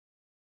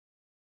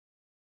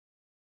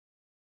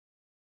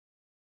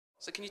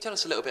So can you tell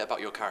us a little bit about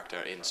your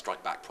character in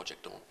Strike Back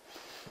Project Dawn?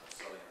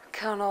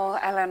 Colonel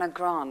Eleanor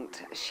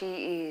Grant,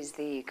 she is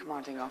the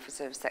commanding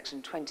officer of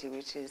Section 20,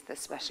 which is the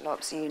Special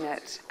Ops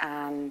unit,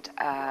 and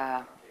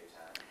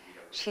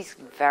she's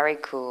very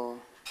cool,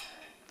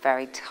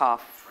 very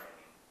tough,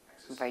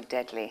 very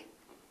deadly.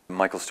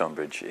 Michael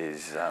Stonebridge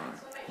is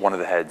one of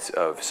the heads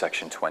of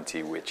Section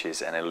 20, which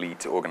is an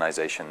elite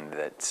organization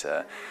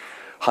that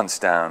hunts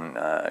down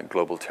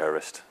global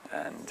terrorists,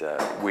 and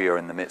we are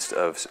in the midst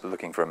of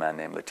looking for a man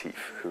named Latif,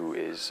 who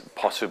is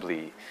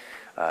possibly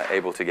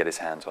able to get his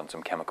hands on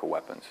some chemical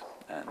weapons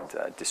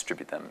and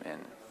distribute them in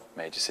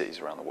major cities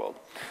around the world.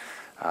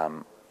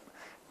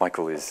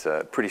 Michael is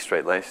pretty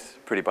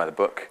straight-laced, pretty by the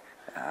book.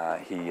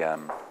 I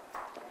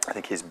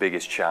think his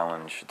biggest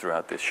challenge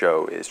throughout this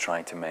show is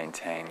trying to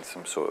maintain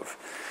some sort of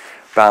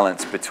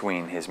balance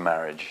between his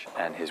marriage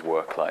and his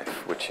work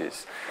life, which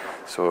is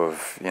sort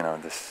of, you know,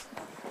 this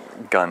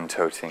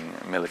gun-toting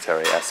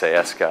military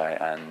SAS guy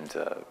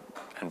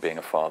and being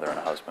a father and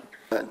a husband.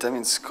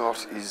 Damien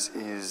Scott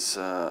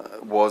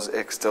was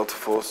ex-Delta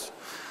Force,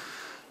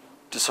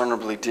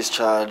 dishonourably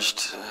discharged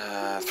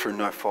through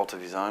no fault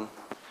of his own,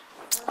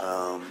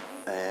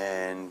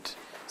 and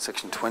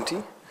Section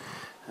 20,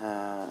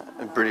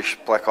 a British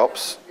Black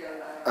Ops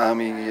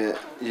Army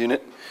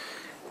unit,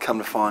 come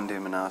to find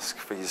him and ask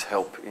for his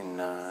help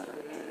in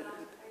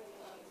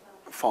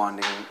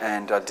finding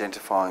and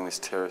identifying this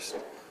terrorist,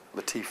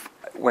 Latif.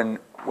 When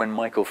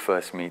Michael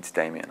first meets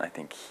Damien, I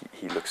think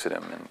he looks at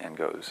him and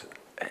goes,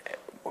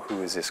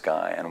 "Who is this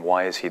guy, and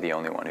why is he the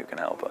only one who can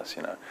help us?"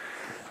 You know,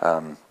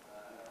 and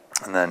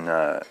then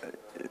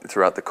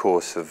throughout the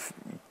course of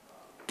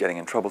getting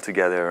in trouble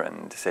together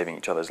and saving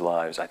each other's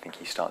lives, I think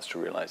he starts to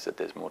realize that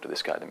there's more to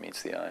this guy than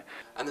meets the eye.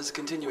 And there's a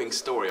continuing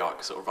story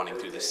arc sort of running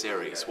through this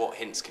series. What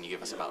hints can you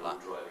give us about that?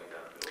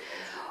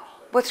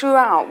 Well,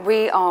 throughout,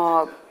 we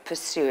are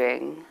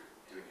pursuing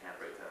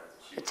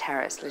the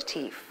terrorist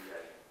Latif.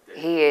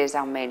 He is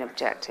our main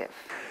objective.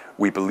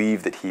 We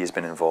believe that he has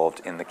been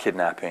involved in the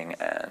kidnapping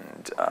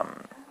and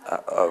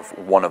of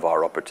one of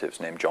our operatives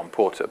named John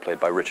Porter, played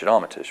by Richard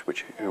Armitage,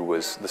 who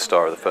was the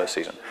star of the first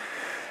season.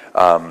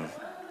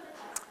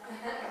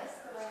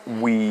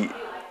 We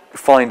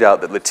find out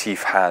that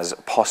Latif has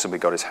possibly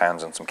got his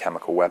hands on some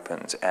chemical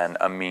weapons and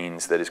a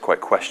means that is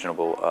quite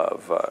questionable,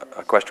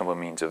 a questionable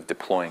means of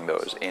deploying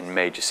those in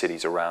major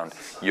cities around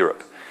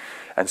Europe.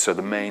 And so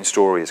the main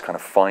story is kind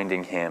of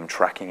finding him,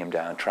 tracking him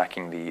down,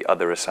 tracking the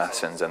other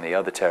assassins and the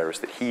other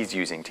terrorists that he's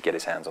using to get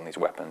his hands on these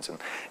weapons. And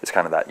it's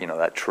kind of that, you know,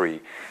 that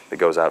tree that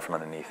goes out from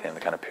underneath him, the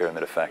kind of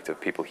pyramid effect of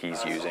people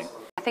he's using.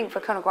 I think for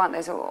Colonel Grant,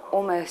 there's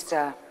almost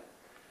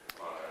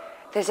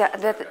there's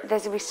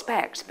a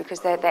respect,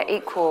 because they're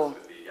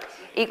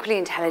equally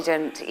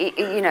intelligent,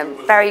 you know,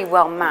 very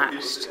well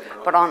matched,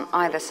 but on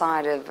either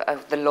side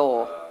of the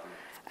law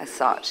as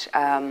such.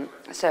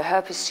 So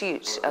her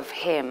pursuit of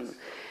him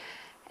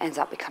ends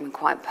up becoming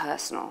quite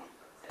personal.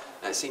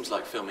 It seems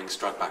like filming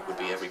Strike Back would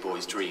be every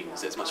boy's dream.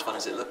 Is it as much fun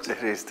as it looks?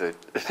 It is, dude.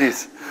 It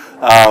is.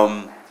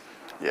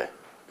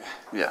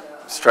 Yeah.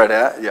 Straight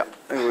out. Yeah.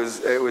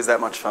 It was that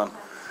much fun.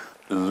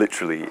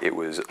 Literally, it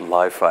was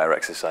live fire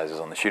exercises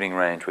on the shooting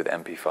range with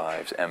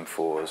MP5s,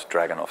 M4s,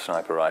 Dragunov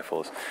sniper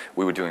rifles.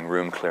 We were doing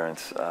room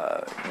clearance,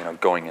 you know,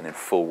 going in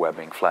full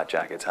webbing, flat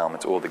jackets,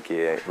 helmets, all the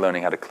gear,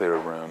 learning how to clear a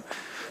room.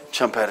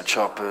 Jump out of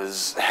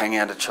choppers, hang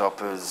out of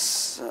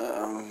choppers, you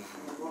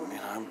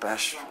know,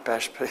 bash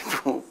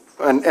people,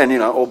 and you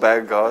know, all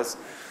bad guys.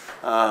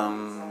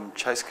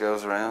 Chase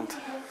girls around,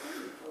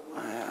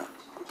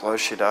 blow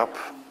shit up.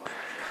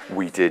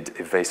 We did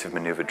evasive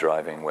maneuver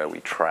driving, where we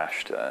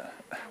trashed a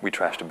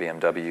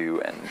BMW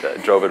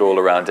and drove it all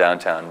around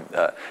downtown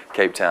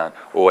Cape Town,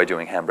 all by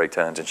doing handbrake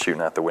turns and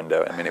shooting out the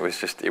window. I mean, it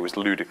was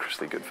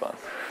ludicrously good fun.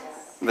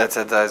 That's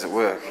our days at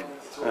work.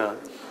 Yeah,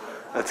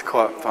 that's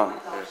quite fun.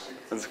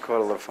 It's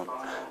quite a lot of fun.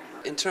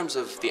 In terms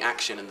of the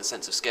action and the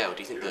sense of scale, do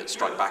you think that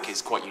Strike Back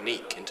is quite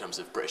unique in terms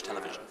of British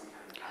television?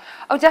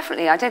 Oh,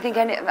 definitely. I don't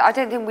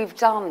think we've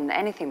done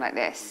anything like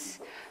this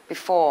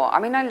before. I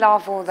mean, I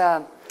love all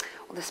the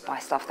spy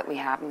stuff that we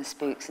have and the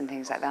spooks and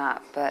things like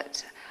that,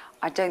 but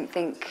I don't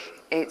think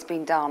it's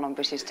been done on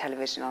British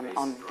television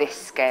on this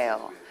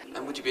scale.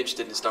 And would you be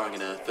interested in starring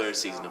in a third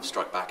season of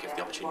Strike Back if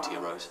the opportunity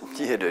arose?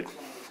 Yeah, dude.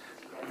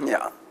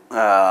 Yeah.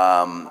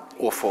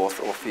 Or fourth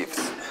or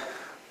fifth.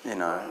 You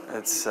know,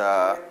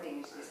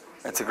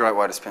 it's a great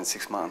way to spend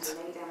 6 months.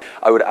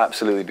 I would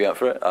absolutely be up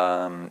for it.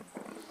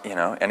 You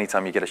know,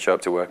 anytime you get to show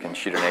up to work and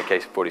shoot an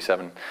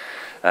AK-47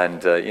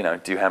 and, you know,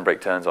 do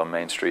handbrake turns on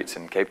main streets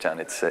in Cape Town,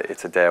 it's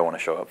a day I want to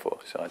show up for.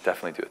 So I'd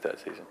definitely do a third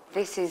season.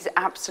 This is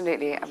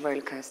absolutely a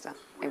roller coaster.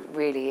 It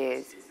really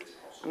is.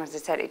 And as I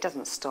said, it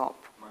doesn't stop.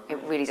 It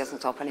really doesn't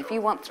stop. And if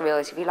you want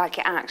thrills, if you like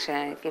your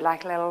action, if you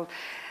like a little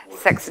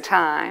sexy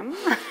time,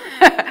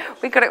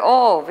 we've got it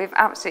all. We've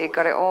absolutely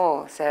got it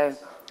all. So,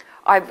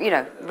 you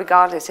know,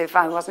 regardless if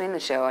I wasn't in the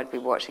show, I'd be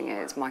watching it.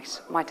 It's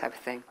my type of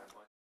thing.